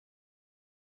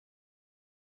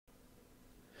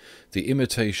The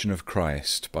Imitation of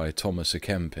Christ by Thomas à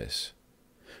Kempis,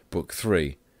 Book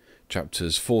 3,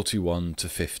 chapters 41 to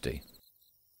 50.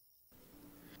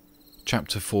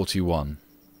 Chapter 41.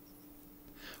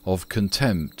 Of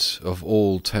contempt of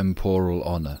all temporal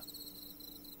honour.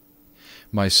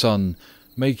 My son,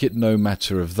 make it no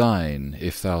matter of thine,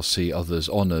 if thou see others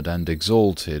honoured and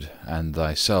exalted, and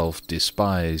thyself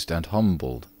despised and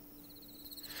humbled.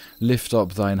 Lift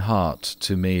up thine heart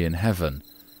to me in heaven,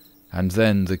 and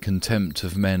then the contempt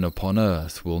of men upon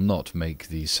earth will not make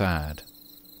thee sad.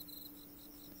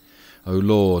 O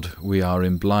Lord, we are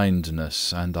in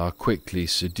blindness, and are quickly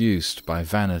seduced by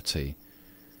vanity.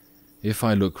 If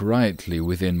I look rightly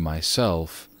within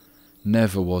myself,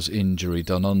 never was injury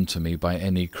done unto me by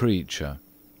any creature,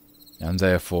 and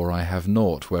therefore I have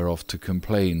naught whereof to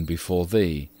complain before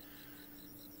Thee.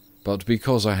 But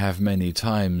because I have many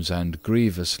times and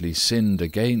grievously sinned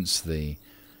against Thee,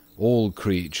 all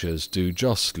creatures do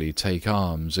justly take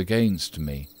arms against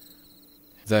me.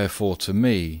 Therefore to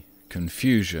me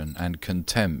confusion and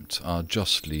contempt are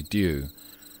justly due,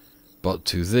 but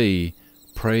to Thee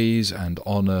praise and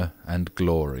honour and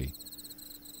glory.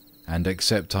 And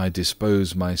except I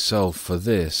dispose myself for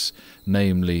this,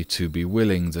 namely to be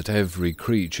willing that every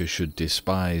creature should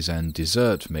despise and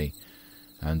desert me,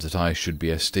 and that I should be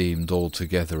esteemed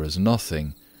altogether as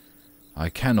nothing, I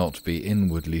cannot be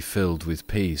inwardly filled with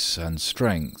peace and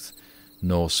strength,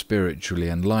 nor spiritually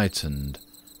enlightened,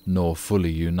 nor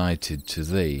fully united to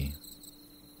Thee.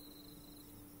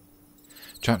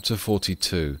 Chapter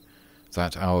 42.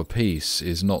 That our peace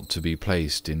is not to be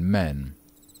placed in men.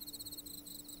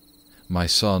 My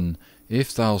son,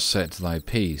 if thou set thy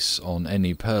peace on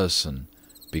any person,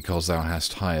 because thou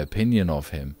hast high opinion of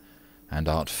him, and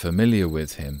art familiar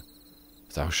with him,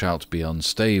 thou shalt be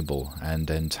unstable and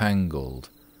entangled.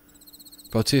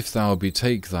 But if thou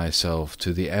betake thyself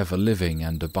to the ever-living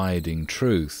and abiding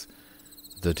truth,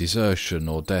 the desertion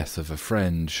or death of a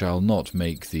friend shall not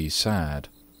make thee sad.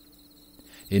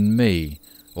 In me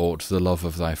ought the love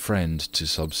of thy friend to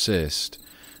subsist,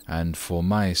 and for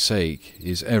my sake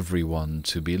is every one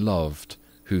to be loved,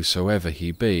 whosoever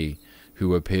he be,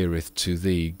 who appeareth to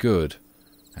thee good,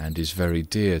 and is very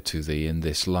dear to thee in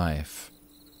this life.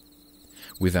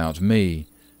 Without me,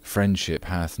 friendship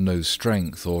hath no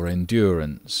strength or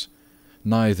endurance,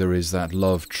 neither is that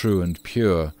love true and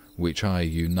pure which I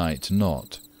unite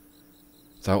not.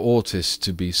 Thou oughtest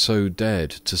to be so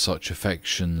dead to such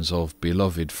affections of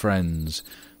beloved friends,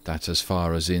 that as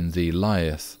far as in thee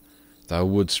lieth, thou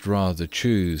wouldst rather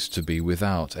choose to be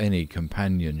without any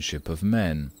companionship of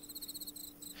men.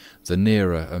 The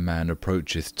nearer a man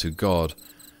approacheth to God,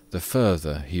 the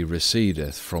further he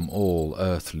recedeth from all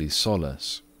earthly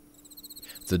solace.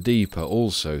 The deeper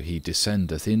also he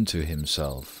descendeth into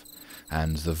himself,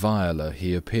 and the viler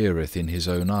he appeareth in his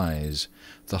own eyes,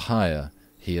 the higher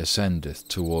he ascendeth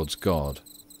towards God.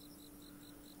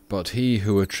 But he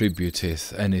who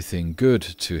attributeth anything good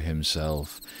to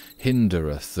himself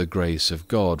hindereth the grace of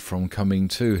God from coming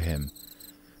to him,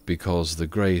 because the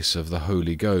grace of the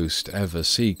Holy Ghost ever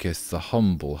seeketh the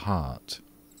humble heart.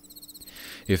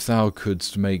 If thou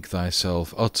couldst make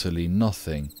thyself utterly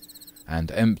nothing,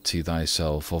 and empty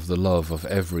thyself of the love of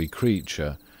every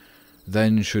creature,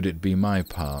 then should it be my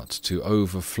part to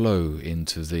overflow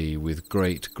into thee with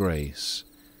great grace.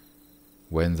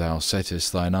 When thou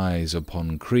settest thine eyes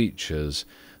upon creatures,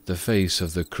 the face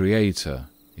of the Creator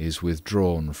is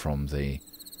withdrawn from thee.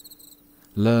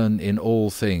 Learn in all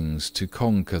things to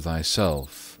conquer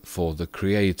thyself for the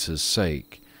Creator's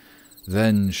sake,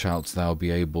 then shalt thou be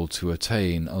able to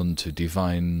attain unto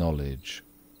divine knowledge.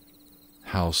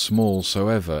 How small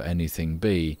soever anything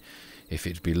be, if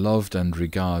it be loved and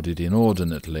regarded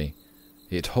inordinately,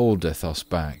 it holdeth us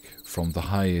back from the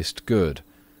highest good,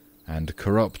 and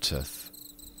corrupteth.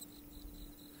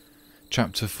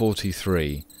 Chapter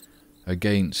 43.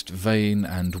 Against vain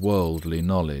and worldly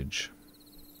knowledge.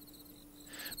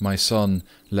 My son,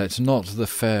 let not the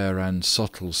fair and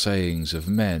subtle sayings of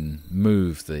men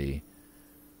move thee,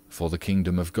 for the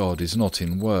kingdom of God is not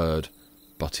in word,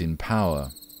 but in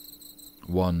power.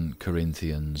 1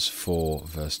 Corinthians 4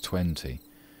 verse 20.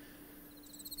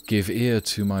 Give ear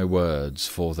to my words,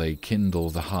 for they kindle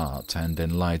the heart and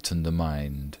enlighten the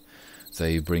mind.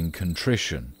 They bring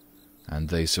contrition, and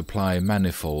they supply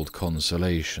manifold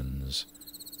consolations.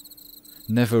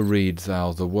 Never read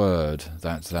thou the word,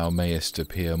 that thou mayest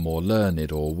appear more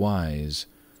learned or wise,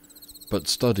 but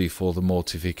study for the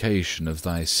mortification of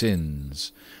thy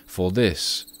sins, for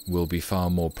this will be far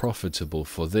more profitable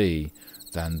for thee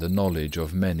than the knowledge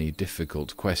of many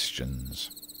difficult questions.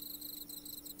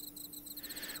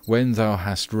 When thou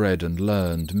hast read and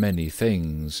learned many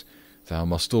things, thou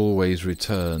must always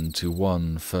return to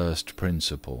one first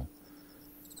principle.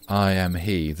 I am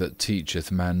he that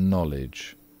teacheth man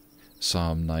knowledge.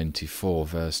 Psalm 94,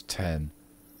 verse 10.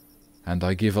 And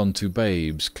I give unto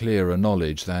babes clearer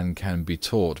knowledge than can be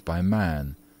taught by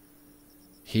man.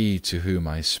 He to whom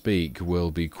I speak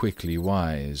will be quickly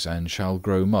wise, and shall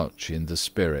grow much in the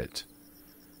spirit.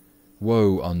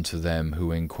 Woe unto them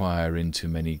who inquire into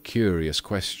many curious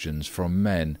questions from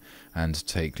men, and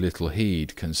take little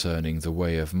heed concerning the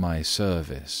way of my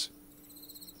service.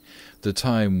 The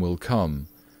time will come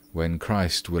when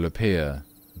Christ will appear,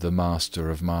 the Master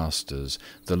of masters,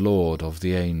 the Lord of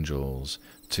the angels,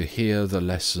 to hear the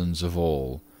lessons of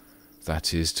all,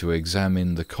 that is, to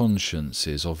examine the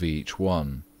consciences of each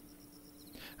one.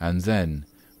 And then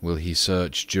will he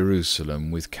search Jerusalem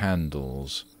with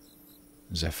candles,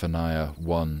 Zephaniah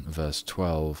 1 verse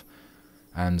 12,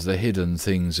 and the hidden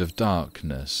things of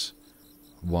darkness,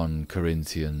 1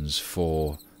 Corinthians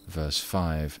 4 verse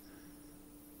 5,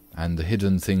 and the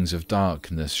hidden things of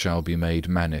darkness shall be made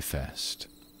manifest,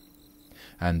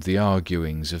 and the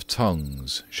arguings of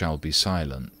tongues shall be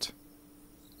silent.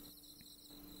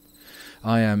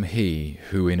 I am he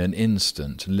who in an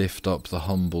instant lift up the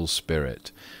humble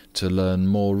spirit to learn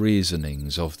more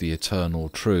reasonings of the eternal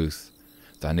truth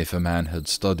than if a man had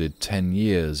studied 10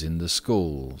 years in the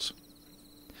schools.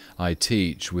 I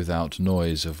teach without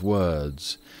noise of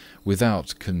words,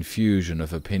 without confusion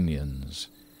of opinions,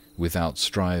 without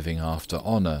striving after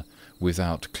honour,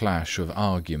 without clash of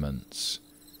arguments.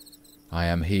 I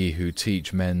am he who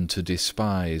teach men to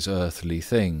despise earthly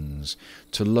things,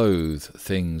 to loathe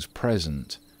things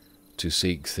present, to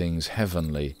seek things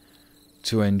heavenly,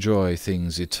 to enjoy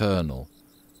things eternal,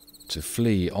 to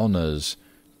flee honours,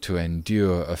 to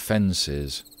endure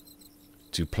offences,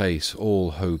 to place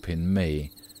all hope in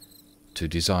me, to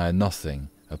desire nothing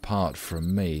apart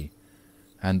from me,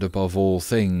 and above all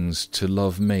things to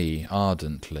love me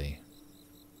ardently.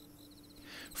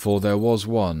 For there was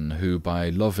one who by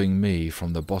loving me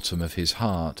from the bottom of his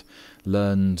heart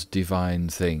learned divine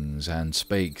things and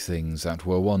spake things that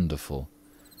were wonderful.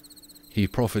 He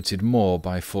profited more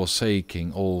by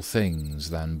forsaking all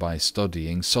things than by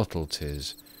studying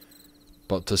subtleties.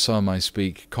 But to some I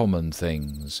speak common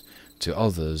things, to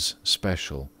others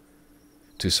special.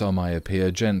 To some I appear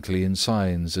gently in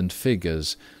signs and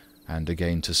figures, and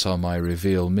again to some I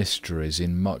reveal mysteries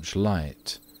in much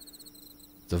light.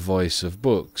 The voice of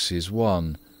books is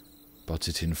one, but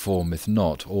it informeth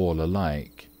not all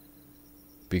alike.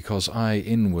 Because I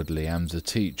inwardly am the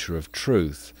teacher of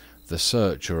truth, the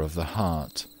searcher of the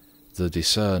heart, the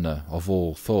discerner of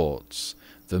all thoughts,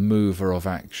 the mover of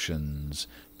actions,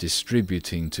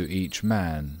 distributing to each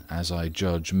man as I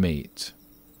judge meet.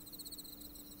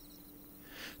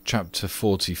 Chapter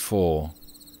 44.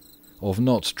 Of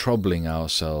not troubling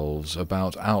ourselves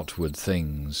about outward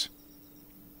things.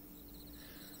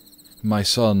 My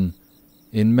son,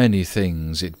 in many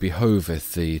things it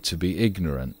behoveth thee to be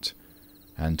ignorant,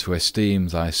 and to esteem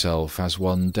thyself as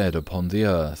one dead upon the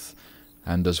earth,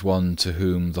 and as one to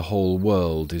whom the whole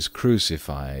world is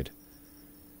crucified.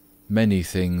 Many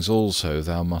things also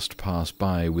thou must pass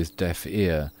by with deaf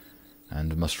ear,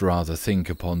 and must rather think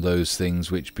upon those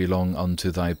things which belong unto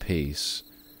thy peace.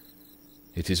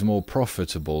 It is more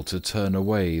profitable to turn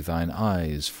away thine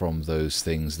eyes from those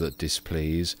things that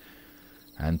displease,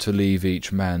 and to leave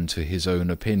each man to his own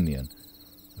opinion,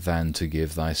 than to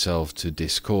give thyself to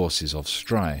discourses of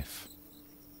strife.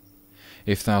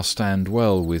 If thou stand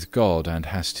well with God and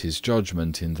hast his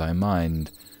judgment in thy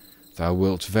mind, thou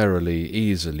wilt verily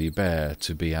easily bear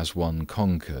to be as one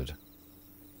conquered.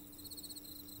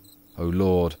 O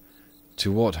Lord,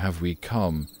 to what have we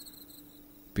come?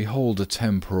 Behold, a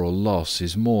temporal loss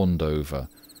is mourned over,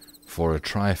 for a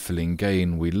trifling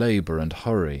gain we labour and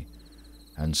hurry,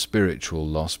 and spiritual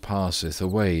loss passeth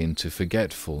away into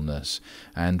forgetfulness,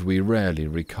 and we rarely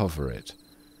recover it.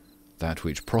 That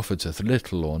which profiteth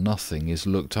little or nothing is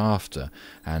looked after,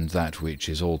 and that which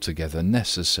is altogether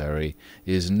necessary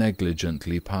is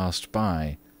negligently passed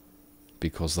by,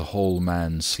 because the whole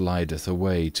man slideth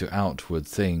away to outward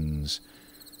things,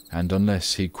 and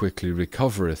unless he quickly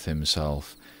recovereth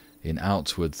himself, in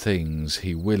outward things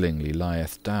he willingly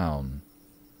lieth down.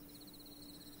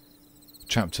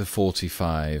 Chapter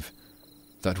 45.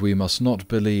 That we must not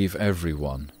believe every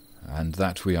one, and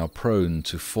that we are prone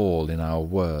to fall in our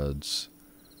words.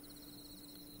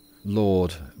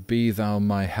 Lord, be thou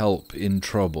my help in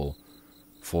trouble,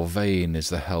 for vain is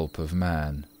the help of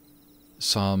man.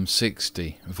 Psalm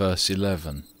 60, verse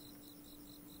 11.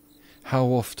 How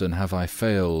often have I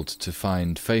failed to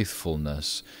find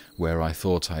faithfulness where I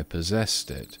thought I possessed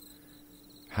it,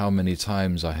 How many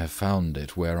times I have found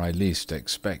it where I least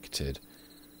expected.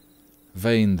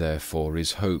 Vain therefore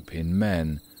is hope in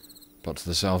men, but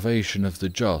the salvation of the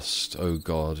just, O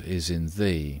God, is in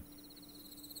Thee.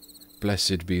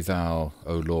 Blessed be Thou,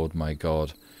 O Lord my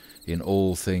God, in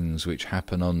all things which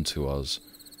happen unto us.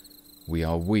 We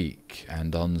are weak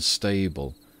and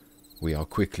unstable, we are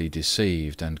quickly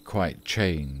deceived and quite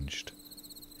changed.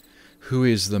 Who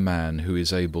is the man who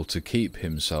is able to keep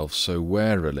himself so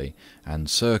warily and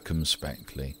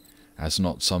circumspectly as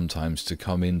not sometimes to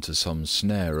come into some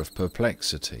snare of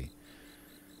perplexity?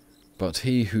 But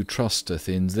he who trusteth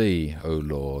in Thee, O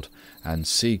Lord, and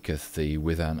seeketh Thee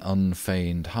with an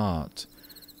unfeigned heart,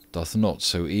 doth not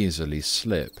so easily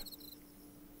slip.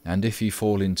 And if he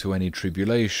fall into any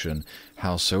tribulation,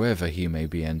 howsoever he may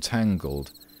be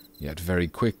entangled, yet very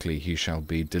quickly he shall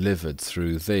be delivered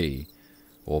through Thee,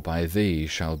 or by Thee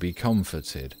shall be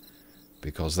comforted,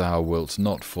 because Thou wilt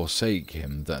not forsake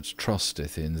him that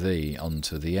trusteth in Thee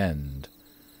unto the end.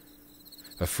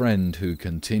 A friend who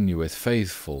continueth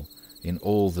faithful in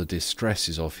all the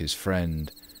distresses of his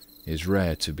friend is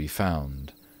rare to be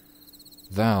found.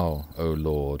 Thou, O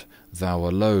Lord, Thou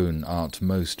alone art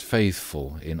most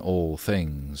faithful in all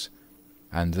things,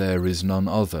 and there is none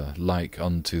other like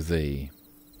unto Thee.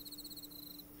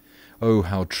 O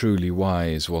how truly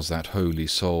wise was that holy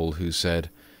soul who said,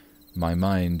 My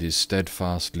mind is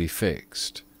steadfastly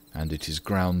fixed, and it is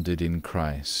grounded in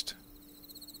Christ.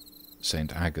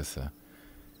 Saint Agatha.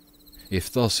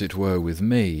 If thus it were with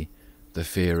me, the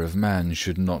fear of man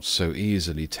should not so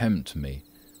easily tempt me,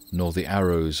 nor the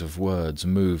arrows of words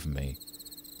move me.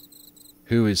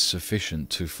 Who is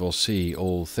sufficient to foresee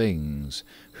all things?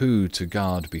 Who to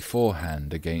guard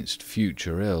beforehand against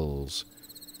future ills?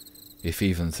 If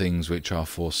even things which are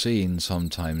foreseen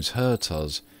sometimes hurt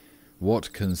us,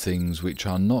 what can things which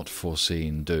are not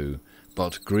foreseen do,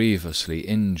 but grievously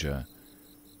injure?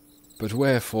 But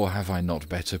wherefore have I not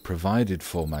better provided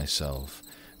for myself,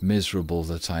 miserable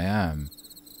that I am?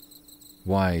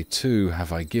 Why too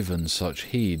have I given such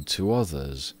heed to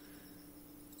others?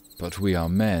 But we are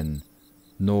men,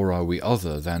 nor are we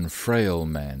other than frail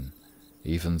men,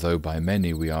 even though by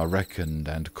many we are reckoned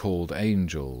and called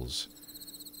angels.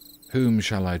 Whom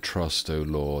shall I trust, O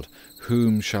Lord?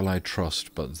 Whom shall I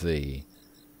trust but Thee?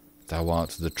 Thou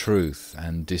art the truth,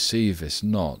 and deceivest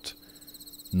not,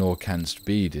 nor canst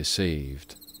be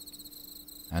deceived.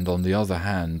 And on the other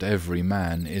hand, every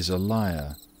man is a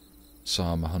liar.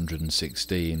 Psalm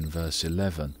 116, verse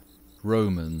 11.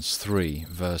 Romans 3,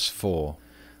 verse 4.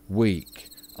 Weak,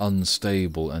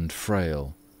 unstable and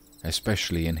frail,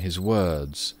 especially in his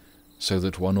words, so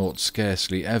that one ought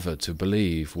scarcely ever to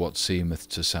believe what seemeth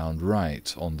to sound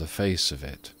right on the face of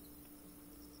it.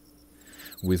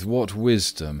 With what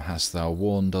wisdom hast Thou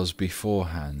warned us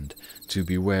beforehand to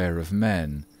beware of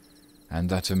men, and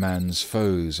that a man's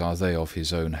foes are they of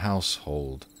his own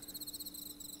household.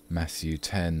 Matthew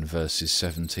 10, verses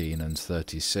 17 and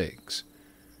 36.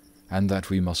 And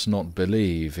that we must not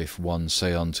believe if one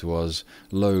say unto us,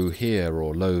 Lo here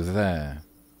or lo there.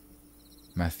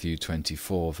 Matthew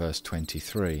 24, verse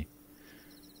 23.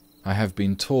 I have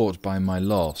been taught by my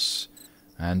loss,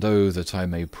 and oh that I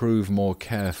may prove more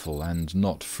careful and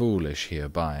not foolish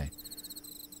hereby.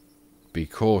 Be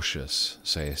cautious,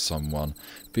 saith someone,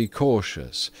 be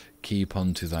cautious, keep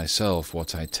unto thyself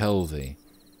what I tell thee.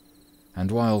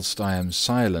 And whilst I am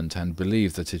silent and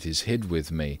believe that it is hid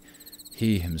with me,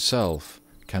 he himself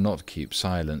cannot keep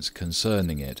silence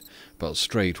concerning it, but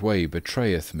straightway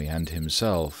betrayeth me and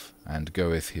himself, and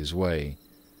goeth his way.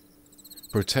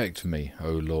 Protect me,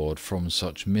 O Lord, from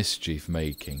such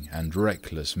mischief-making and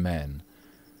reckless men.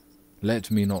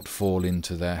 Let me not fall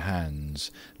into their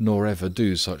hands, nor ever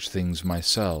do such things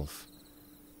myself.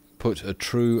 Put a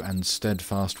true and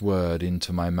steadfast word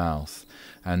into my mouth,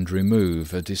 and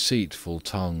remove a deceitful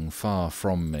tongue far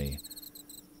from me.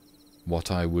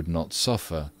 What I would not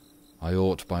suffer, I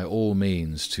ought by all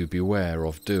means to beware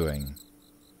of doing.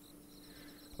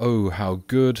 Oh, how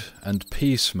good and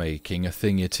peacemaking a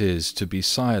thing it is to be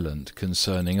silent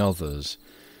concerning others,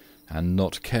 and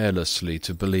not carelessly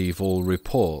to believe all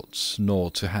reports, nor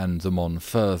to hand them on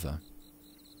further.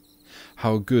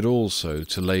 How good also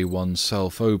to lay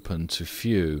oneself open to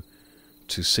few,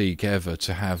 to seek ever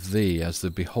to have Thee as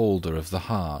the beholder of the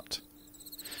heart,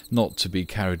 not to be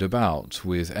carried about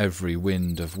with every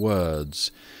wind of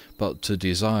words, but to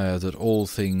desire that all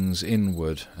things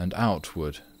inward and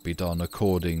outward be done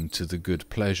according to the good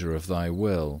pleasure of Thy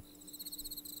will.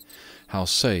 How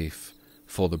safe,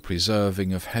 for the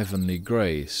preserving of heavenly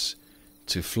grace,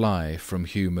 to fly from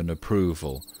human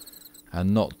approval,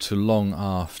 and not to long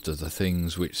after the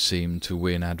things which seem to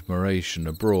win admiration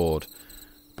abroad,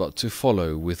 but to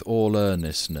follow with all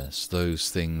earnestness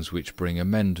those things which bring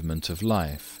amendment of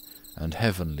life and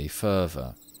heavenly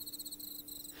fervour.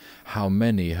 How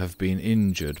many have been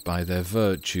injured by their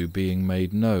virtue being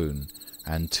made known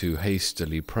and too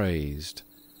hastily praised!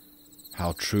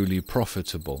 How truly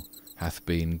profitable hath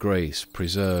been grace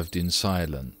preserved in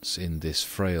silence in this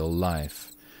frail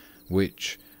life,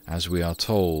 which, as we are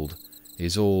told,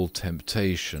 is all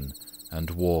temptation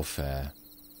and warfare.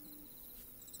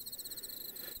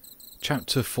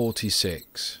 Chapter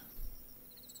 46.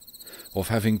 Of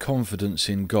having confidence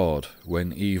in God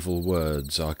when evil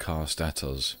words are cast at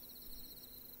us.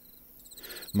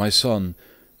 My son,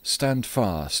 stand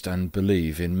fast and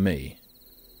believe in me.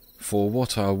 For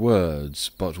what are words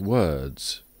but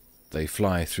words? They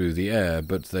fly through the air,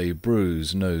 but they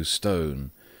bruise no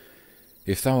stone.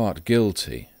 If thou art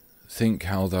guilty, think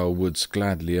how thou wouldst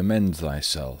gladly amend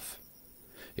thyself.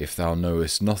 If thou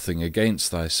knowest nothing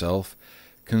against thyself,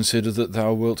 consider that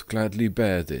thou wilt gladly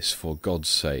bear this for God's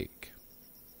sake.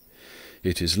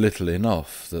 It is little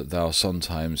enough that thou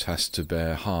sometimes hast to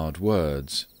bear hard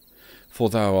words, for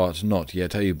thou art not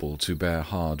yet able to bear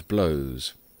hard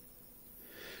blows.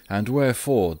 And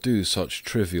wherefore do such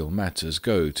trivial matters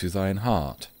go to thine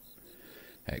heart,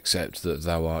 except that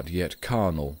thou art yet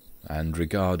carnal, and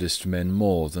regardest men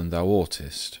more than thou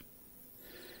oughtest?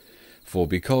 For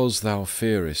because thou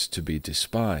fearest to be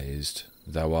despised,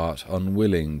 thou art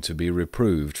unwilling to be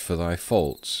reproved for thy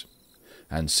faults,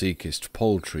 and seekest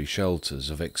paltry shelters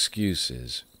of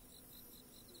excuses.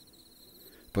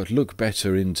 But look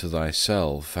better into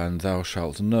thyself, and thou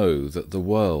shalt know that the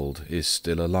world is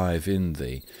still alive in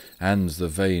thee, and the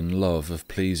vain love of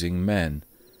pleasing men.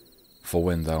 For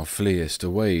when thou fleest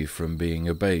away from being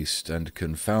abased and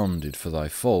confounded for thy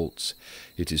faults,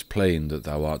 it is plain that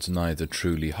thou art neither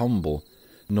truly humble,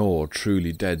 nor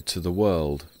truly dead to the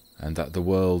world, and that the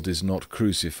world is not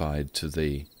crucified to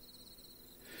thee.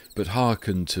 But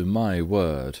hearken to my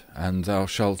word, and thou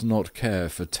shalt not care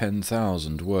for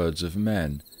 10,000 words of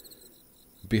men.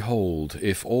 Behold,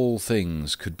 if all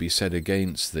things could be said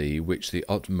against thee which the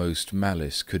utmost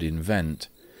malice could invent,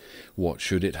 what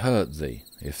should it hurt thee,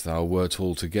 if thou wert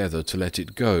altogether to let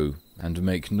it go, and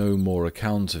make no more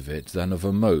account of it than of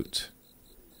a mote?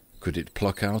 Could it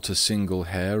pluck out a single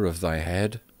hair of thy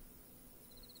head?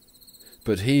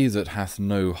 But he that hath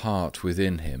no heart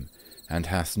within him, and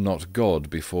hath not God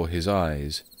before his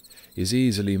eyes, is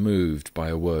easily moved by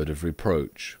a word of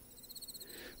reproach.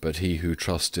 But he who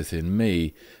trusteth in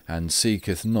me, and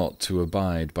seeketh not to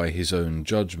abide by his own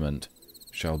judgment,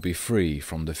 shall be free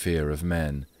from the fear of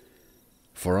men.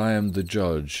 For I am the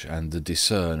judge and the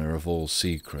discerner of all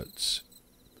secrets.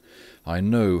 I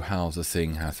know how the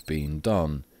thing hath been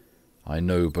done. I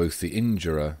know both the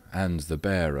injurer and the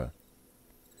bearer.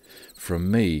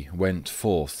 From me went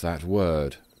forth that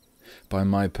word. By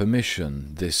my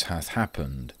permission this hath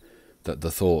happened, that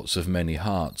the thoughts of many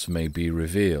hearts may be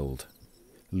revealed.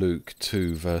 Luke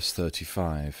 2 verse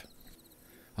 35.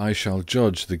 I shall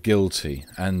judge the guilty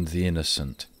and the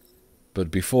innocent,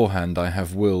 but beforehand I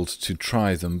have willed to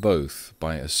try them both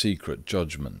by a secret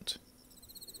judgment.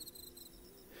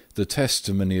 The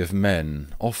testimony of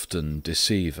men often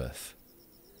deceiveth.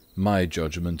 My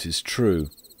judgment is true,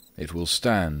 it will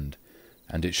stand,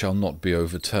 and it shall not be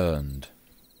overturned.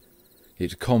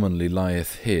 It commonly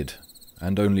lieth hid,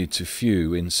 and only to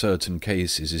few in certain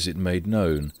cases is it made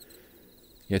known.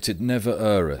 Yet it never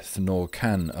erreth, nor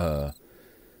can err,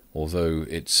 although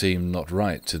it seem not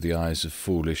right to the eyes of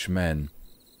foolish men.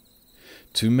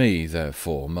 To me,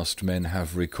 therefore, must men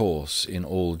have recourse in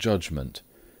all judgment,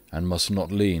 and must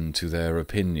not lean to their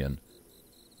opinion.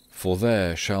 For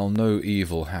there shall no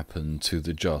evil happen to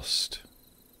the just.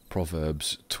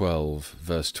 Proverbs 12,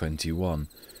 verse 21.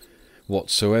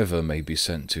 Whatsoever may be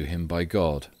sent to him by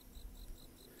God.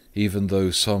 Even though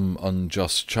some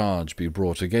unjust charge be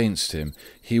brought against him,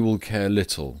 he will care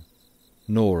little,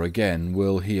 nor again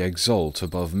will he exult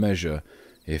above measure,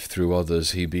 if through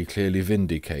others he be clearly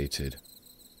vindicated.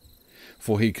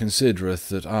 For he considereth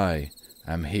that I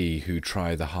am he who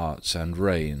try the hearts and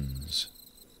reins.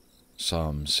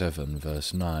 Psalm 7,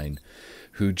 verse 9.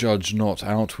 Who judge not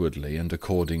outwardly and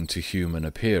according to human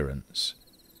appearance.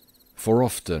 For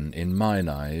often in mine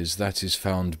eyes that is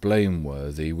found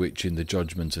blameworthy which in the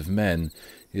judgment of men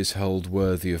is held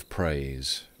worthy of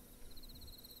praise.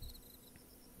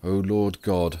 O Lord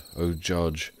God, O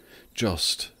Judge,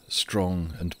 just,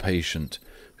 strong, and patient,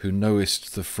 who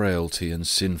knowest the frailty and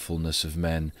sinfulness of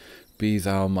men, be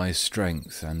thou my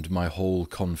strength and my whole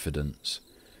confidence.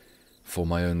 For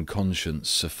my own conscience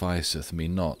sufficeth me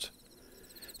not.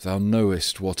 Thou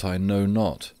knowest what I know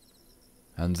not.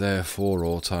 and therefore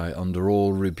ought I under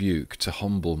all rebuke to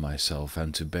humble myself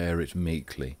and to bear it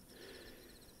meekly.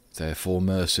 Therefore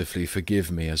mercifully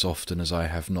forgive me as often as I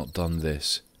have not done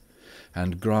this,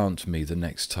 and grant me the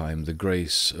next time the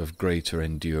grace of greater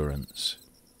endurance.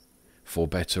 For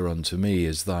better unto me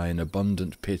is thine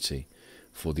abundant pity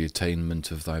for the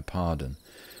attainment of thy pardon,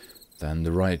 than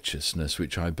the righteousness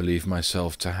which I believe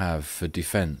myself to have for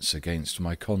defence against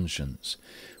my conscience,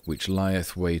 which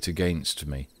lieth wait against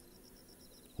me.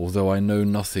 Although I know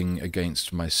nothing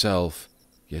against myself,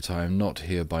 yet I am not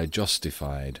hereby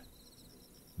justified.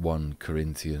 1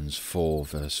 Corinthians 4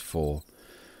 verse 4.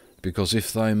 Because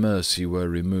if thy mercy were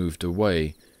removed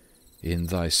away, in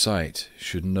thy sight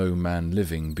should no man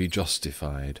living be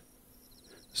justified.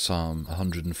 Psalm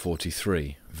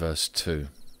 143 verse 2.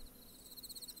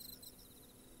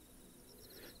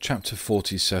 Chapter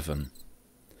 47.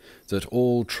 That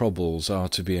all troubles are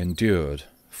to be endured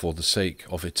for the sake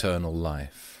of eternal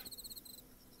life.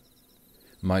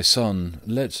 My son,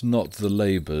 let not the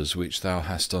labours which thou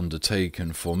hast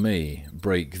undertaken for me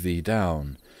break thee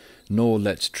down, nor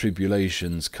let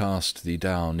tribulations cast thee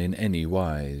down in any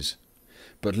wise,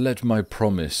 but let my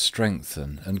promise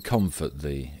strengthen and comfort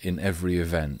thee in every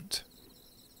event.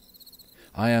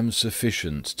 I am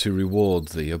sufficient to reward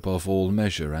thee above all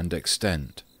measure and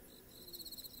extent.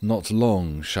 Not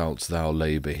long shalt thou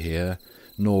labour here,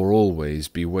 nor always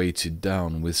be weighted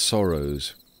down with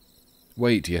sorrows.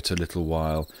 Wait yet a little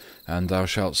while, and thou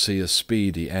shalt see a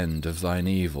speedy end of thine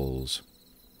evils.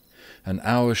 An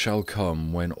hour shall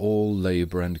come when all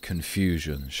labour and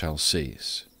confusion shall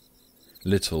cease.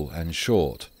 Little and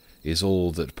short is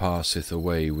all that passeth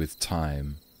away with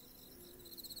time.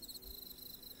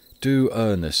 Do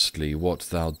earnestly what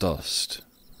thou dost,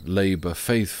 labour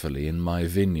faithfully in my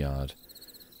vineyard.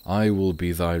 I will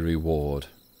be thy reward.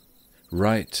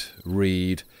 Write,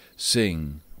 read,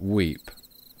 sing, weep,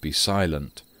 be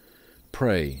silent,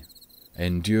 pray,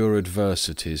 endure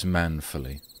adversities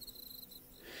manfully.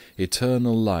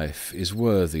 Eternal life is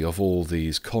worthy of all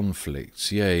these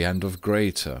conflicts, yea, and of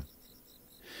greater.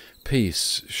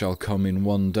 Peace shall come in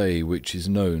one day which is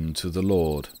known to the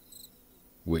Lord,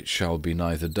 which shall be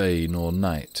neither day nor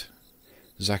night.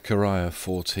 Zechariah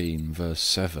 14 verse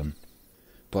 7.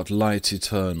 But light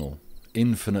eternal,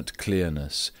 infinite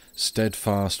clearness,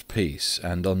 steadfast peace,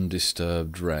 and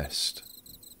undisturbed rest.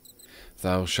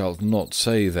 Thou shalt not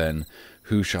say then,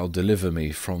 Who shall deliver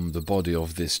me from the body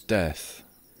of this death?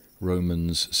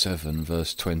 Romans 7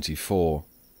 verse 24.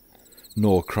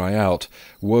 Nor cry out,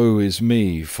 Woe is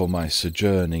me, for my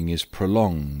sojourning is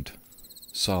prolonged.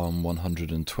 Psalm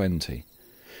 120.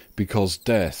 Because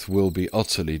death will be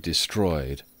utterly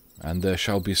destroyed, and there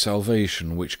shall be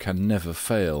salvation which can never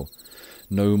fail,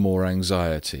 no more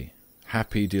anxiety,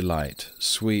 happy delight,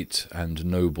 sweet and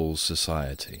noble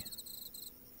society.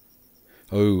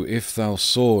 O, if thou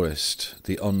sawest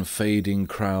the unfading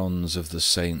crowns of the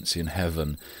saints in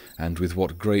heaven, and with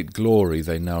what great glory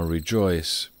they now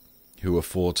rejoice, who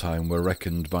aforetime were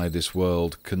reckoned by this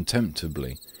world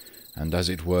contemptibly, and as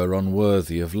it were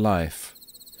unworthy of life,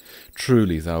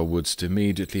 truly thou wouldst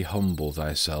immediately humble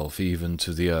thyself even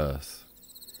to the earth,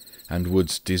 and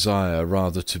wouldst desire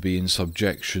rather to be in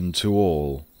subjection to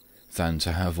all, than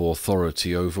to have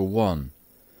authority over one.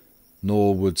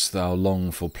 Nor wouldst thou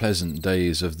long for pleasant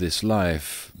days of this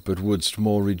life, but wouldst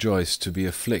more rejoice to be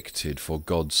afflicted for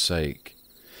God's sake,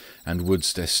 and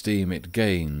wouldst esteem it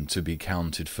gain to be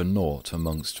counted for naught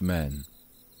amongst men.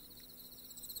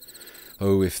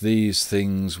 O, if these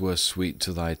things were sweet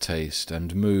to thy taste,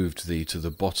 and moved thee to the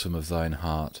bottom of thine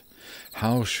heart,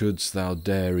 how shouldst thou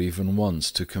dare even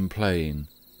once to complain?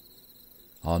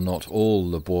 Are not all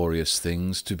laborious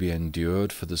things to be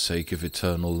endured for the sake of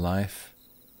eternal life?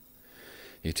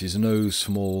 It is no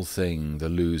small thing, the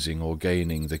losing or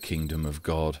gaining the kingdom of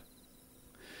God.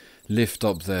 Lift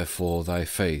up therefore thy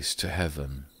face to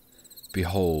heaven.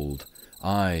 Behold,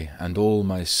 I and all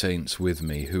my saints with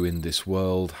me, who in this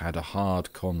world had a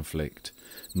hard conflict,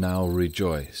 now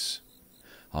rejoice,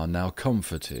 are now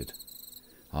comforted,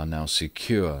 are now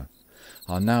secure,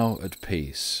 are now at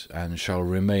peace, and shall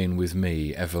remain with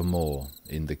me evermore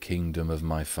in the kingdom of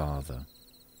my Father.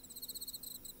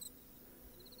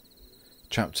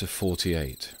 Chapter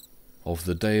 48. Of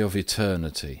the day of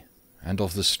eternity, and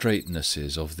of the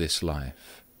straitnesses of this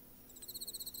life.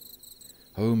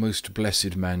 O most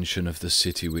blessed mansion of the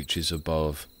city which is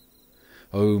above!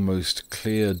 O most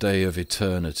clear day of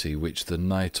eternity, which the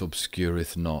night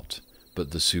obscureth not,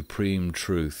 but the supreme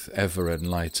truth ever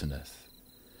enlighteneth!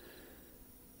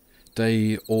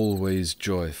 Day always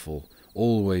joyful,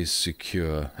 always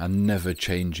secure, and never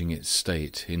changing its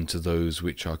state into those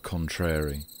which are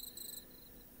contrary.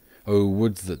 O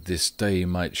would that this day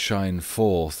might shine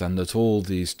forth, and that all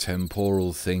these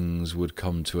temporal things would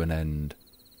come to an end.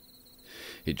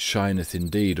 It shineth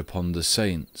indeed upon the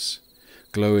saints,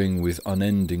 glowing with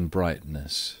unending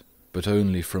brightness, but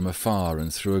only from afar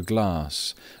and through a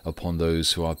glass upon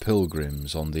those who are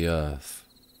pilgrims on the earth.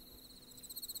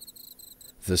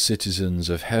 The citizens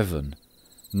of heaven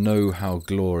know how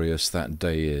glorious that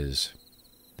day is.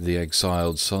 The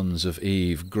exiled sons of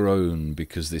Eve groan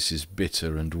because this is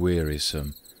bitter and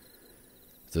wearisome.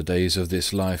 The days of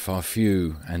this life are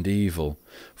few and evil,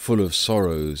 full of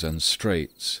sorrows and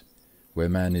straits, where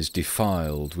man is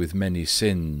defiled with many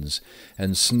sins,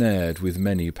 ensnared with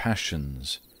many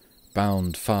passions,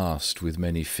 bound fast with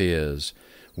many fears,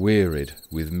 wearied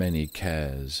with many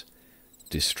cares,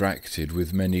 distracted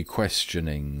with many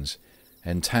questionings,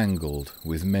 entangled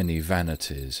with many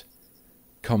vanities,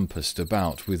 compassed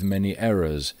about with many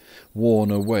errors,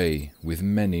 worn away with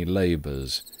many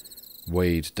labours,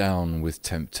 weighed down with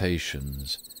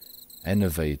temptations,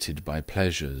 enervated by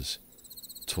pleasures,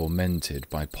 tormented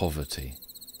by poverty.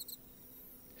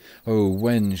 O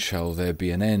when shall there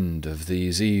be an end of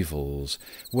these evils?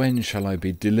 When shall I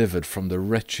be delivered from the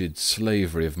wretched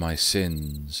slavery of my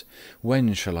sins?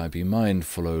 When shall I be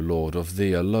mindful, O Lord, of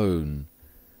Thee alone?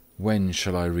 When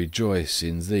shall I rejoice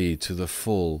in Thee to the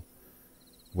full?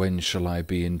 When shall I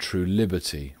be in true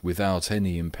liberty, without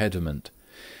any impediment,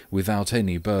 without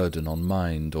any burden on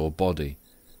mind or body?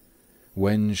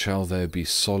 When shall there be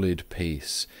solid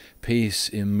peace, peace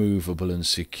immovable and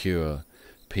secure,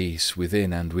 peace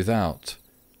within and without,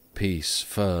 peace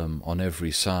firm on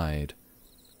every side?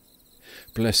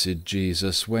 Blessed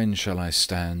Jesus, when shall I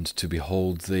stand to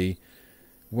behold Thee?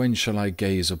 When shall I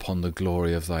gaze upon the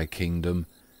glory of Thy kingdom?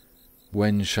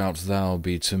 When shalt Thou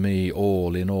be to me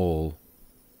all in all?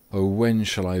 O when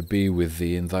shall I be with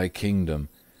Thee in Thy kingdom,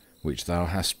 which Thou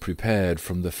hast prepared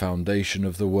from the foundation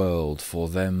of the world for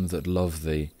them that love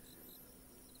Thee?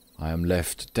 I am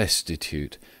left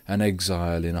destitute, an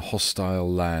exile in a hostile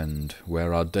land,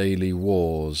 where are daily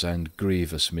wars and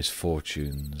grievous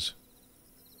misfortunes.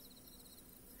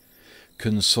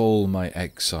 Console my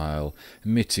exile,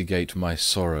 mitigate my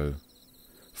sorrow,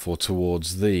 for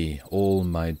towards Thee all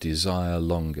my desire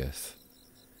longeth.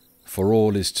 For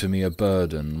all is to me a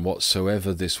burden,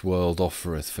 whatsoever this world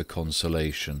offereth for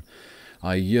consolation.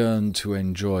 I yearn to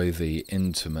enjoy Thee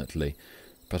intimately,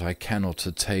 but I cannot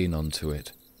attain unto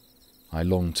it. I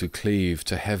long to cleave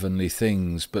to heavenly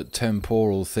things, but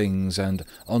temporal things and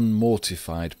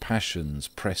unmortified passions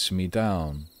press me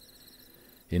down.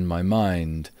 In my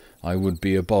mind I would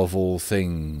be above all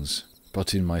things,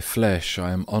 but in my flesh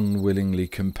I am unwillingly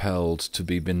compelled to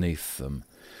be beneath them.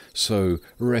 So,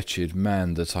 wretched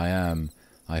man that I am,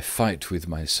 I fight with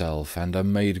myself, and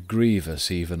am made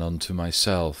grievous even unto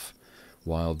myself,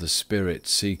 while the spirit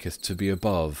seeketh to be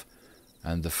above,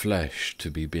 and the flesh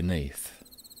to be beneath.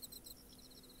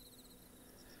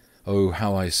 O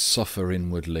how I suffer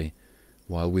inwardly,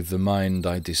 while with the mind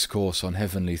I discourse on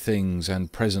heavenly things,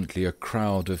 and presently a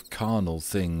crowd of carnal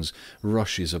things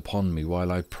rushes upon me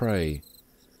while I pray.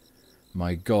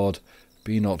 My God,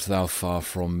 be not Thou far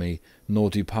from me, nor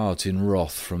depart in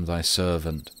wrath from Thy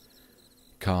servant.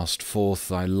 Cast forth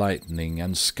Thy lightning,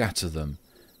 and scatter them.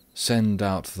 Send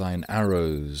out Thine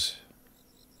arrows.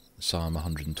 Psalm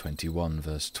 121,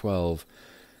 verse 12.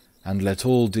 And let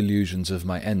all delusions of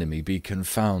my enemy be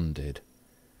confounded.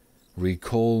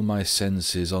 Recall my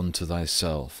senses unto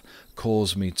Thyself.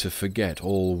 Cause me to forget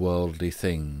all worldly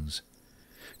things.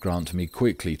 Grant me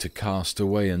quickly to cast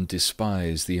away and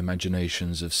despise the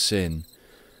imaginations of sin.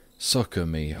 Succour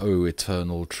me, O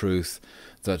eternal truth,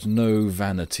 that no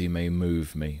vanity may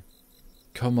move me.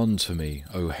 Come unto me,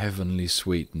 O heavenly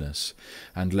sweetness,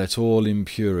 and let all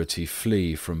impurity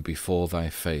flee from before Thy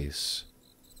face.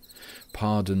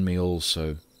 Pardon me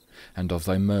also, and of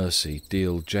Thy mercy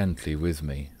deal gently with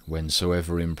me,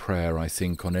 whensoever in prayer I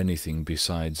think on anything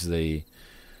besides Thee.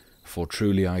 For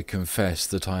truly I confess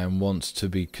that I am wont to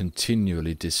be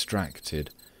continually distracted.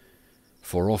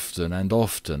 For often and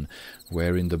often,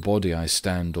 where in the body I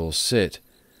stand or sit,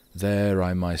 there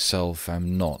I myself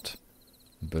am not,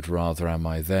 but rather am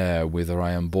I there whither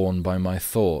I am borne by my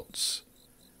thoughts.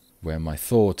 Where my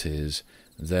thought is,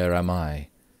 there am I,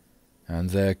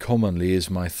 and there commonly is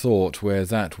my thought where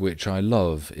that which I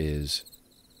love is.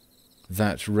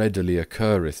 That readily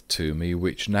occurreth to me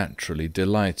which naturally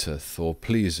delighteth or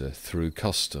pleaseth through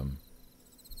custom.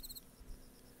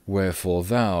 Wherefore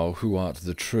Thou, who art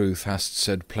the truth, hast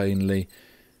said plainly,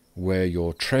 Where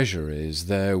your treasure is,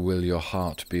 there will your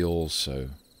heart be also.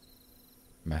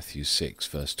 Matthew 6,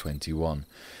 verse 21.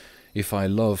 If I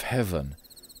love heaven,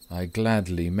 I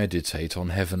gladly meditate on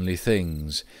heavenly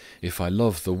things. If I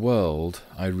love the world,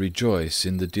 I rejoice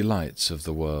in the delights of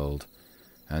the world,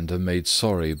 and am made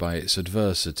sorry by its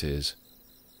adversities.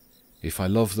 If I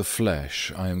love the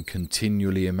flesh, I am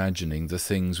continually imagining the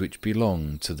things which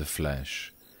belong to the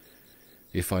flesh.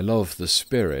 If I love the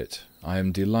Spirit, I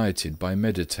am delighted by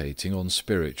meditating on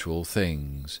spiritual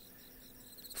things.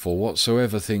 For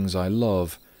whatsoever things I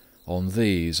love, on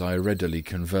these I readily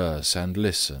converse and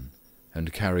listen,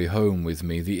 and carry home with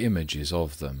me the images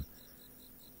of them.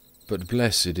 But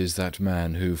blessed is that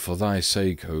man who for thy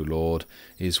sake, O Lord,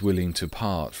 is willing to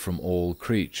part from all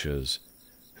creatures,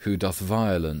 who doth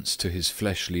violence to his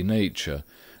fleshly nature,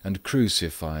 and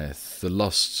crucifieth the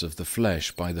lusts of the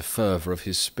flesh by the fervour of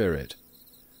his spirit,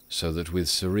 so that with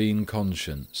serene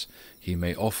conscience he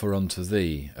may offer unto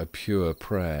thee a pure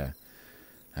prayer,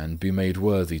 and be made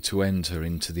worthy to enter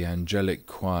into the angelic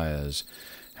choirs,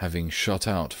 having shut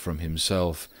out from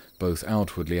himself, both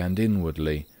outwardly and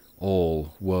inwardly,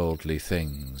 all worldly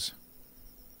things.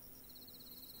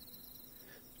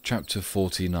 Chapter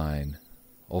 49.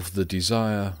 Of the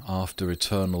desire after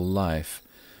eternal life,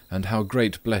 and how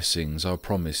great blessings are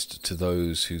promised to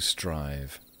those who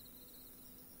strive.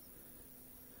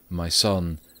 My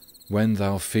son, when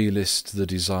thou feelest the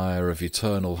desire of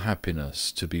eternal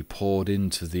happiness to be poured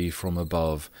into thee from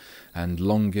above, and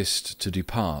longest to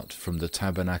depart from the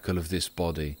tabernacle of this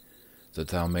body, that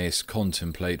thou mayest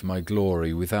contemplate my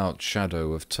glory without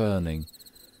shadow of turning,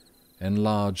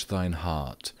 enlarge thine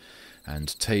heart,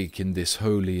 and take in this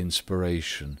holy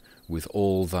inspiration with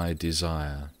all thy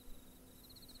desire.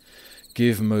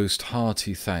 Give most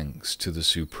hearty thanks to the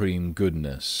supreme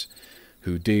goodness,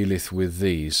 who dealeth with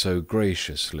thee so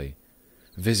graciously,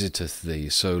 visiteth thee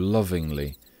so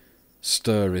lovingly,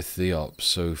 stirreth thee up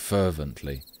so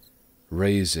fervently,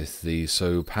 raiseth thee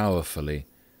so powerfully,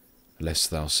 lest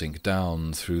thou sink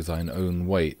down through thine own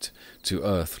weight to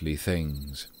earthly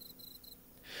things.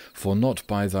 For not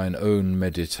by thine own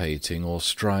meditating or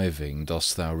striving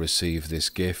dost thou receive this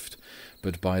gift,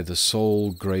 but by the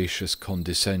sole gracious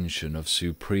condescension of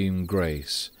supreme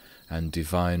grace and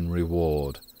divine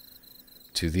reward,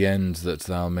 to the end that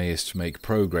thou mayest make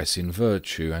progress in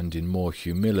virtue and in more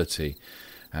humility,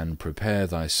 and prepare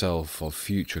thyself of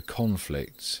future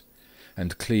conflicts,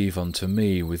 and cleave unto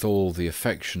me with all the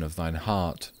affection of thine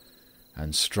heart,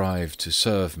 and strive to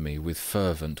serve me with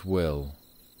fervent will.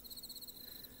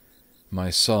 My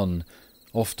son,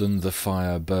 often the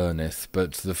fire burneth,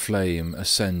 but the flame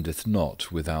ascendeth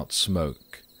not without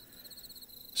smoke.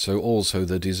 So also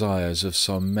the desires of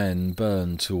some men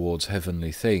burn towards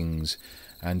heavenly things,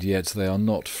 and yet they are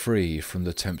not free from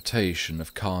the temptation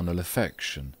of carnal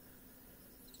affection.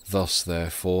 Thus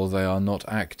therefore they are not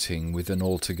acting with an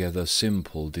altogether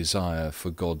simple desire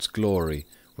for God's glory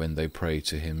when they pray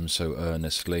to Him so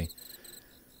earnestly.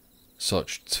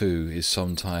 Such too is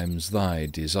sometimes thy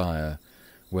desire,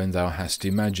 when thou hast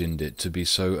imagined it to be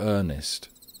so earnest.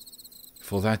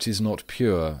 For that is not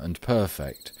pure and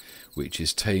perfect, which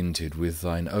is tainted with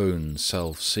thine own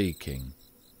self-seeking.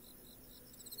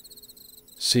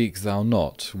 Seek thou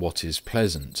not what is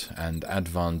pleasant and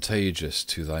advantageous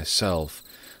to thyself,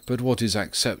 but what is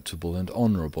acceptable and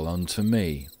honourable unto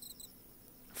me.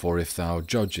 For if thou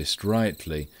judgest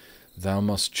rightly, thou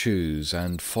must choose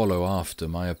and follow after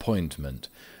my appointment,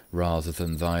 rather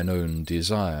than thine own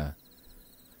desire,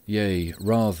 yea,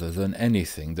 rather than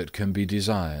anything that can be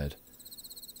desired.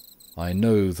 I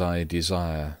know thy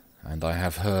desire, and I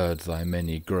have heard thy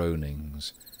many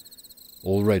groanings.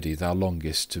 Already thou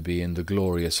longest to be in the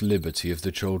glorious liberty of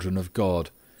the children of God.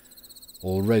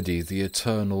 Already the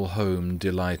eternal home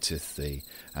delighteth thee,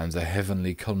 and the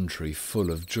heavenly country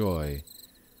full of joy.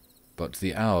 But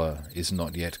the hour is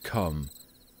not yet come.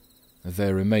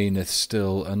 There remaineth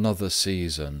still another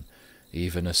season,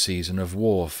 even a season of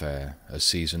warfare, a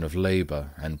season of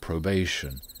labour and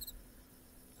probation.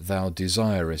 Thou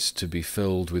desirest to be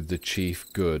filled with the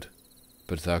chief good,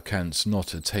 but thou canst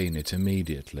not attain it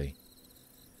immediately.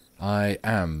 I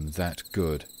am that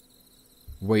good.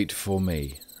 Wait for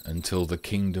me until the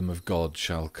kingdom of God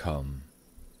shall come.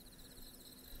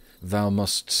 Thou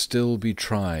must still be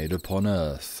tried upon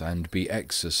earth and be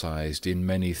exercised in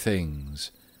many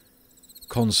things.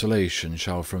 Consolation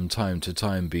shall from time to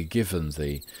time be given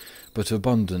thee, but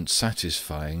abundant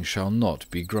satisfying shall not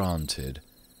be granted.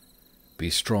 Be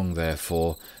strong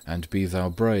therefore, and be thou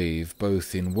brave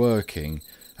both in working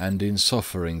and in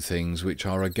suffering things which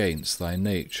are against thy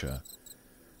nature.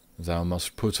 Thou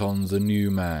must put on the new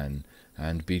man,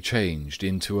 and be changed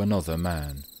into another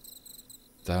man.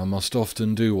 Thou must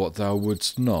often do what thou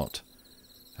wouldst not,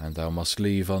 and thou must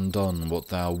leave undone what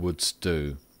thou wouldst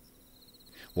do.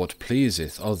 What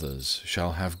pleaseth others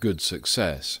shall have good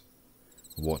success.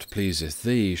 What pleaseth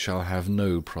thee shall have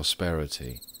no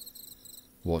prosperity.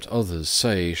 What others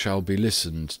say shall be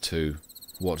listened to.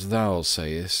 What thou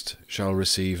sayest shall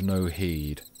receive no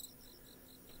heed.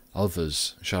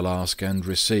 Others shall ask and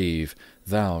receive,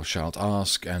 thou shalt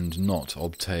ask and not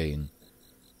obtain.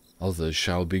 Others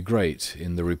shall be great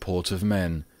in the report of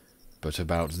men, but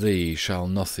about thee shall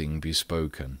nothing be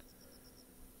spoken.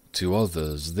 To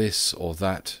others this or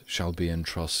that shall be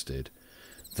entrusted.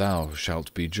 Thou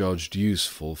shalt be judged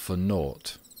useful for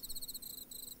naught.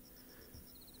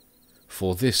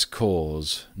 For this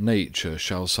cause nature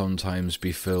shall sometimes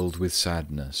be filled with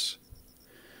sadness,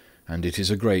 and it is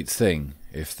a great thing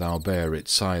if thou bear it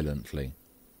silently.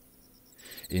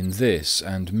 In this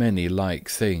and many like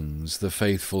things the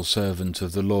faithful servant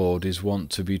of the Lord is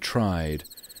wont to be tried,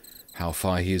 how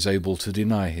far he is able to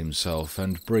deny himself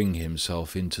and bring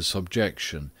himself into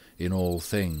subjection in all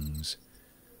things.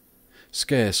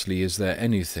 Scarcely is there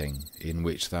anything in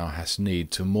which thou hast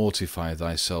need to mortify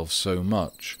thyself so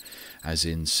much as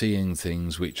in seeing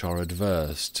things which are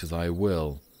adverse to thy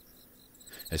will,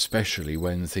 especially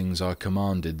when things are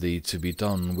commanded thee to be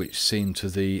done which seem to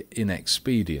thee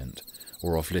inexpedient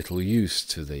or of little use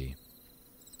to thee.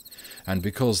 And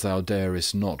because thou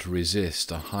darest not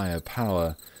resist a higher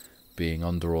power, being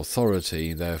under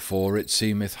authority, therefore it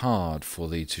seemeth hard for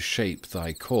thee to shape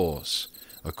thy course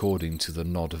according to the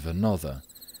nod of another,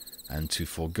 and to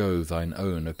forego thine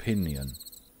own opinion.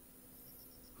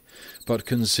 But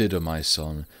consider, my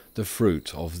son, the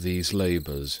fruit of these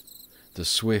labours, the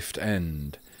swift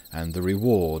end, and the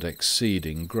reward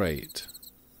exceeding great,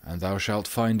 and thou shalt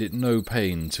find it no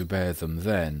pain to bear them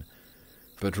then,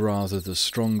 but rather the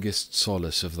strongest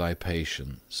solace of thy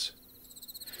patience.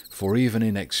 For even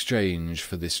in exchange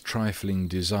for this trifling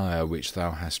desire which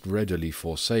thou hast readily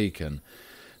forsaken,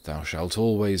 thou shalt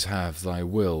always have thy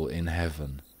will in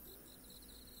heaven.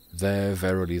 There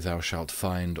verily thou shalt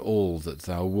find all that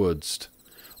thou wouldst,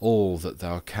 all that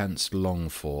thou canst long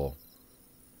for.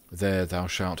 There thou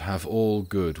shalt have all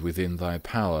good within thy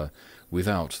power,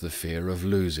 without the fear of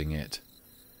losing it.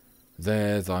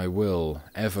 There thy will,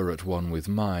 ever at one with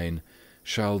mine,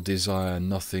 shall desire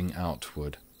nothing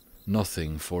outward,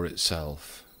 nothing for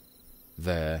itself.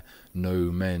 There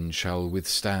no men shall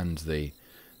withstand thee,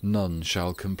 none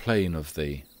shall complain of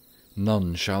thee,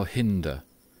 none shall hinder,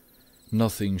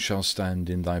 nothing shall stand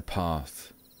in thy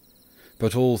path.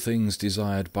 But all things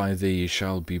desired by thee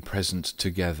shall be present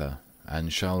together,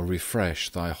 and shall refresh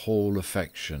thy whole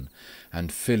affection,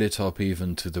 and fill it up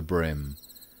even to the brim.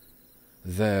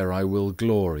 There I will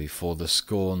glory for the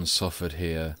scorn suffered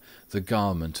here, the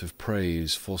garment of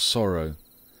praise for sorrow,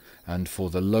 and for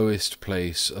the lowest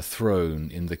place a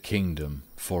throne in the kingdom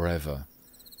for ever.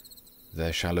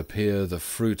 There shall appear the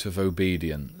fruit of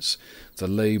obedience, the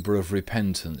labour of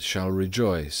repentance shall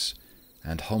rejoice,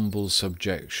 and humble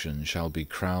subjection shall be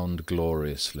crowned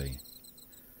gloriously.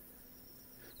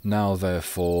 Now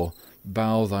therefore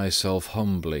bow thyself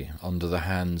humbly under the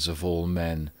hands of all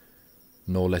men,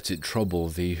 nor let it trouble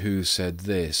thee who said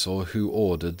this or who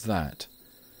ordered that,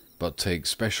 but take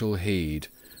special heed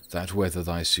that whether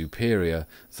thy superior,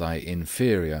 thy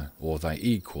inferior, or thy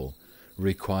equal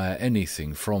require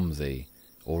anything from thee,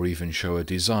 or even show a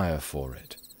desire for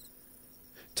it.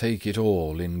 Take it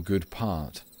all in good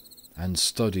part, and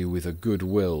study with a good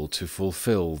will to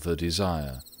fulfill the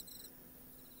desire.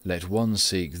 Let one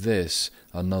seek this,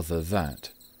 another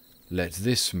that. Let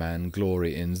this man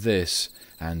glory in this,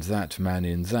 and that man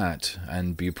in that,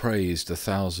 and be praised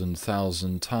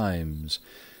 1,000,000 times.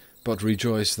 But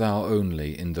rejoice thou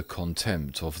only in the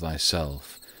contempt of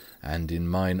thyself, and in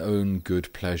mine own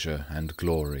good pleasure and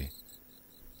glory.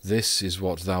 This is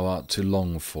what thou art to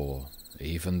long for,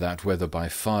 even that whether by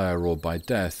fire or by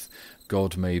death,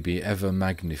 God may be ever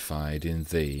magnified in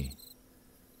thee.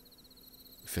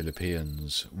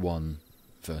 Philippians 1,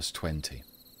 verse 20.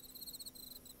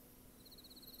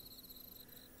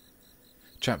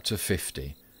 Chapter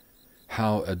 50.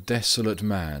 How a desolate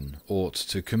man ought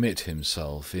to commit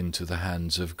himself into the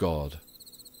hands of God.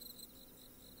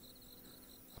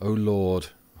 O Lord,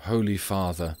 Holy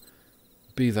Father,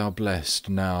 be thou blessed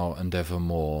now and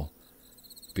evermore,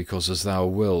 because as thou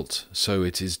wilt, so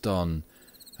it is done,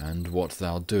 and what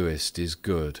thou doest is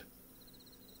good.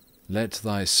 Let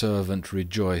thy servant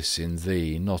rejoice in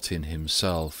thee, not in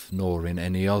himself, nor in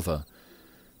any other,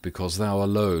 because thou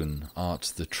alone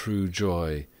art the true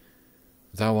joy.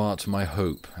 Thou art my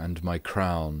hope and my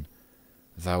crown.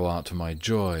 Thou art my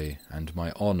joy and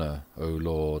my honour, O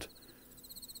Lord.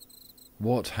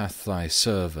 What hath thy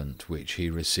servant which he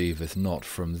receiveth not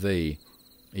from thee,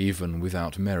 even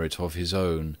without merit of his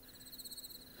own?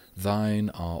 Thine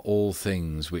are all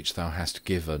things which thou hast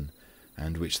given,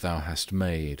 and which thou hast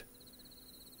made.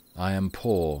 I am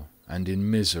poor and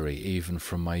in misery even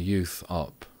from my youth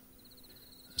up.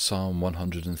 Psalm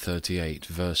 138,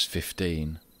 verse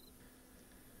 15.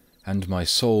 And my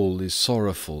soul is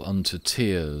sorrowful unto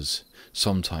tears.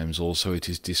 Sometimes also it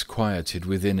is disquieted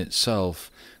within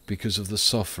itself, because of the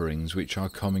sufferings which are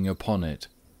coming upon it.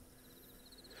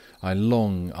 I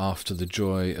long after the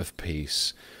joy of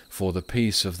peace, for the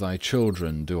peace of thy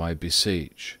children do I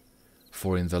beseech,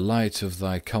 for in the light of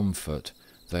thy comfort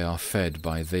they are fed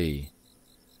by thee.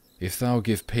 If thou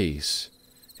give peace,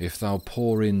 if thou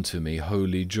pour into me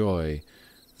holy joy,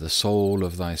 the soul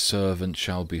of thy servant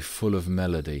shall be full of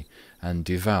melody, and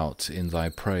devout in thy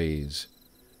praise.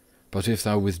 But if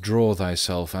thou withdraw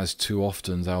thyself as too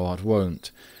often thou art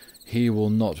wont, he will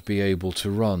not be able to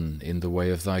run in the way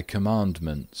of thy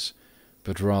commandments,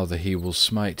 but rather he will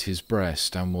smite his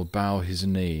breast and will bow his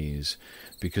knees,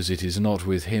 because it is not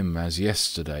with him as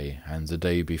yesterday and the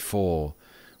day before,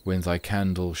 when thy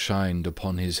candle shined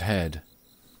upon his head.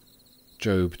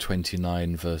 Job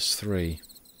 29, verse 3.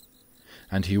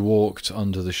 And he walked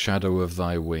under the shadow of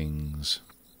thy wings.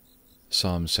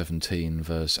 Psalm 17,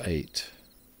 verse 8.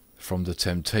 From the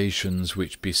temptations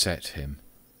which beset him.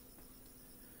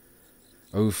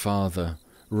 O Father,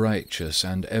 righteous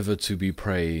and ever to be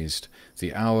praised,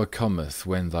 the hour cometh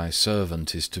when thy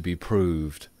servant is to be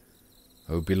proved.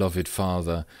 O beloved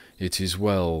Father, it is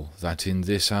well that in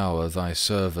this hour thy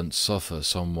servant suffer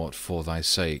somewhat for thy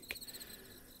sake.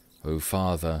 O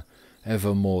Father,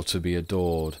 evermore to be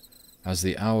adored, as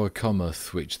the hour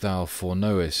cometh which thou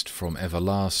foreknowest from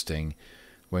everlasting,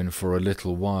 when for a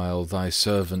little while thy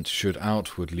servant should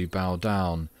outwardly bow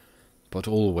down, but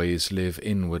always live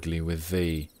inwardly with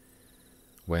thee,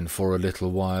 when for a little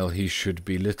while he should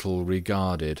be little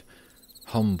regarded,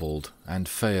 humbled and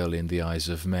fail in the eyes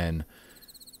of men,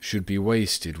 should be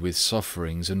wasted with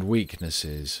sufferings and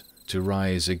weaknesses, to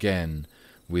rise again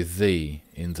with thee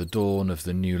in the dawn of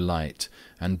the new light,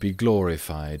 and be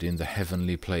glorified in the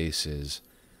heavenly places.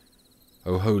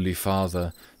 O Holy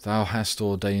Father, thou hast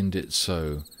ordained it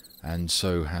so, and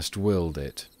so hast willed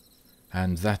it,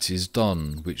 and that is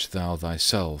done which thou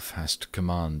thyself hast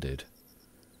commanded.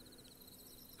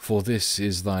 For this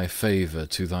is thy favour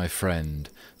to thy friend,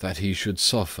 that he should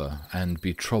suffer and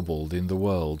be troubled in the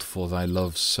world for thy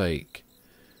love's sake,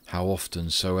 how often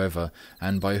soever,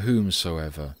 and by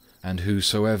whomsoever, and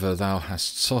whosoever thou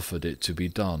hast suffered it to be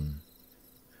done.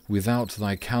 Without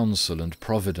thy counsel and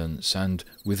providence, and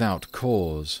without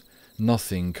cause,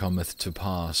 nothing cometh to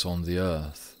pass on the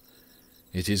earth.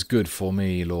 It is good for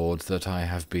me, Lord, that I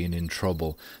have been in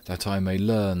trouble, that I may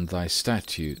learn thy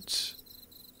statutes.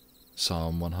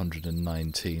 Psalm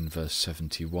 119, verse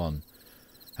 71.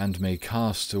 And may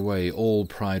cast away all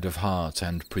pride of heart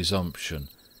and presumption.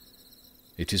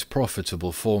 It is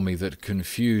profitable for me that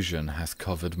confusion hath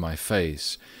covered my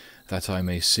face, that I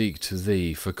may seek to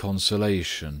thee for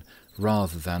consolation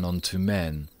rather than unto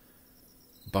men.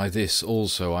 By this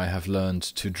also I have learned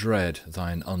to dread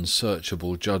thine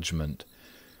unsearchable judgment,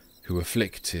 who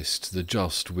afflictest the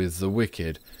just with the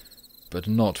wicked, but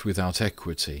not without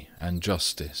equity and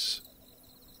justice.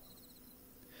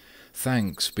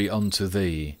 Thanks be unto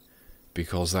thee,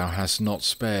 because thou hast not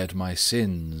spared my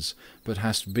sins, but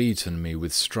hast beaten me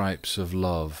with stripes of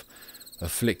love,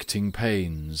 afflicting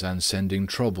pains and sending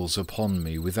troubles upon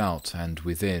me without and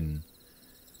within.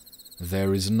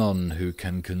 There is none who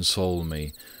can console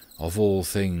me of all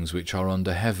things which are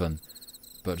under heaven,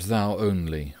 but thou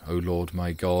only, O Lord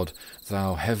my God,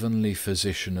 thou heavenly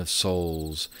physician of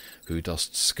souls, who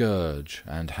dost scourge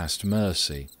and hast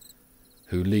mercy,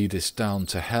 who leadest down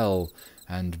to hell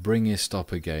and bringest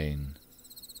up again.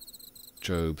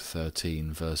 Job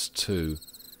 13, verse 2.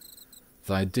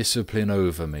 Thy discipline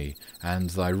over me,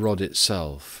 and thy rod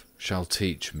itself shall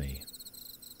teach me.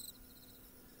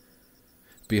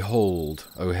 Behold,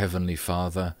 O heavenly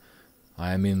Father,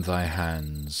 I am in thy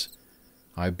hands.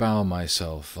 I bow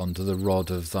myself under the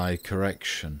rod of thy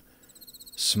correction.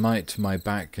 Smite my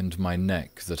back and my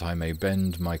neck, that I may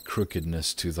bend my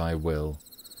crookedness to thy will.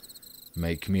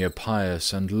 Make me a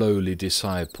pious and lowly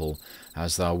disciple,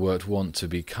 as thou wert wont to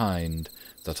be kind,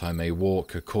 that I may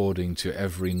walk according to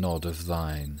every nod of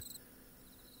thine.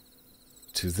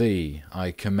 To thee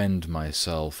I commend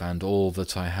myself and all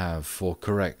that I have for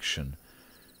correction.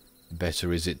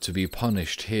 Better is it to be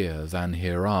punished here than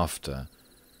hereafter.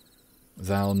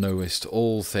 Thou knowest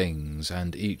all things,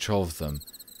 and each of them,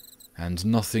 and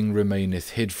nothing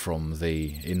remaineth hid from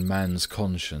thee in man's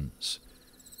conscience.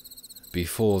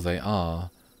 Before they are,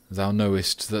 thou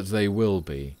knowest that they will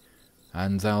be,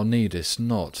 and thou needest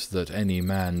not that any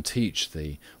man teach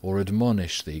thee or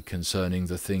admonish thee concerning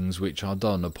the things which are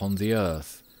done upon the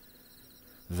earth.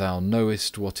 Thou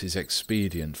knowest what is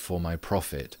expedient for my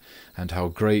profit, and how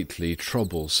greatly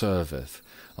trouble serveth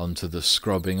unto the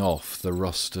scrubbing off the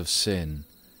rust of sin.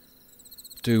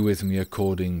 Do with me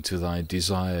according to thy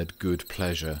desired good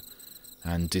pleasure,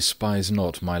 and despise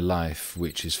not my life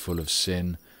which is full of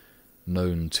sin,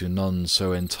 known to none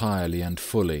so entirely and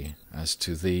fully as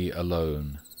to thee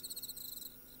alone.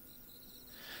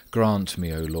 Grant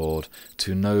me, O Lord,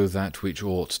 to know that which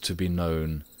ought to be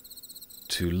known,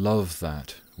 to love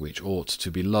that which ought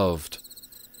to be loved,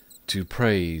 to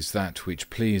praise that which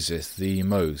pleaseth thee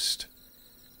most,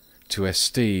 to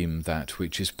esteem that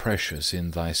which is precious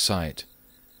in thy sight,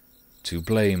 to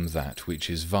blame that which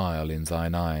is vile in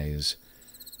thine eyes.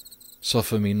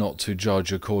 Suffer me not to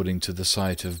judge according to the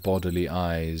sight of bodily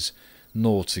eyes,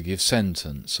 nor to give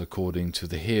sentence according to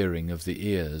the hearing of the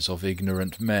ears of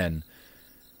ignorant men,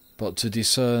 but to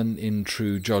discern in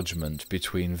true judgment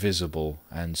between visible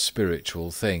and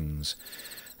spiritual things,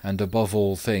 and above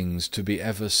all things to be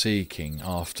ever seeking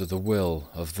after the will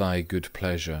of thy good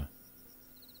pleasure.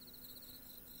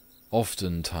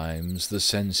 Oftentimes the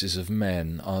senses of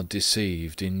men are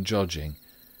deceived in judging.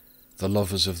 The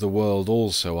lovers of the world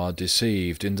also are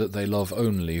deceived in that they love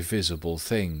only visible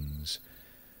things.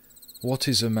 What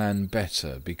is a man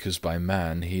better because by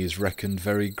man he is reckoned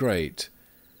very great?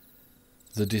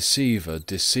 The deceiver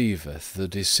deceiveth the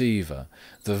deceiver,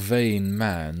 the vain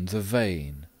man the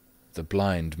vain, the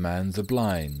blind man the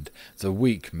blind, the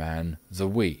weak man the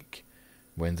weak,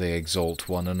 when they exalt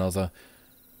one another,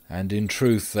 and in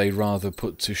truth they rather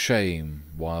put to shame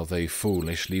while they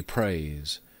foolishly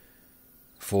praise.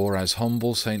 For as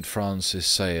humble St. Francis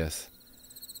saith,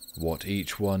 what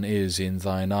each one is in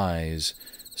thine eyes,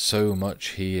 so much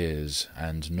he is,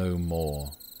 and no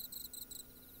more.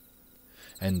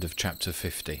 End of chapter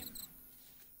 50.